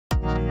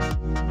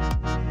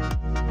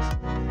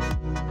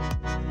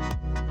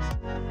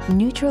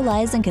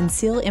Neutralize and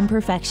conceal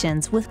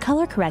imperfections with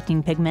color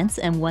correcting pigments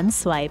in one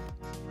swipe.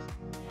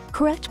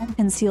 Correct and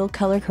Conceal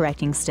Color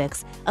Correcting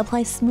Sticks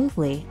apply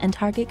smoothly and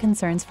target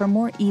concerns for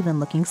more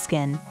even-looking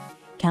skin.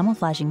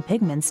 Camouflaging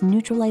pigments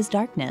neutralize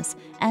darkness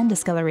and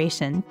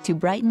discoloration to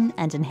brighten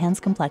and enhance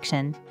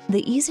complexion.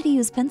 The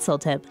easy-to-use pencil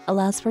tip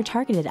allows for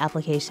targeted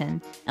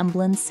application and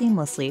blends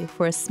seamlessly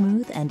for a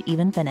smooth and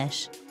even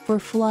finish. For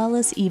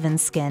flawless, even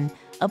skin,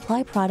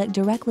 apply product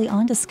directly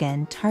onto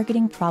skin,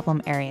 targeting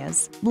problem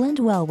areas. Blend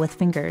well with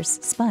fingers,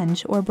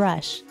 sponge, or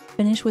brush.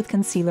 Finish with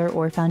concealer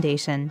or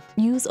foundation.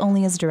 Use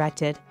only as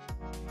directed.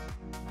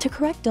 To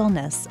correct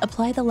dullness,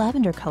 apply the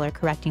lavender color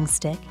correcting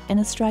stick in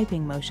a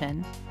striping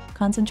motion,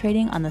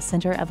 concentrating on the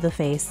center of the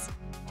face.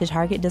 To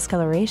target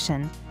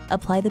discoloration,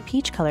 apply the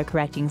peach color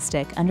correcting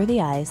stick under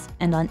the eyes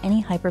and on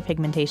any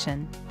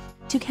hyperpigmentation.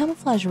 To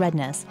camouflage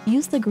redness,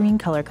 use the green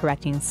color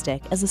correcting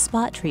stick as a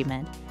spot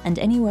treatment and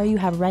anywhere you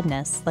have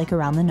redness, like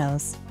around the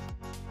nose.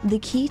 The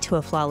key to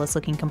a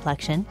flawless-looking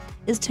complexion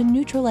is to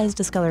neutralize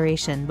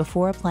discoloration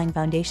before applying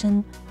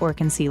foundation or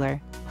concealer.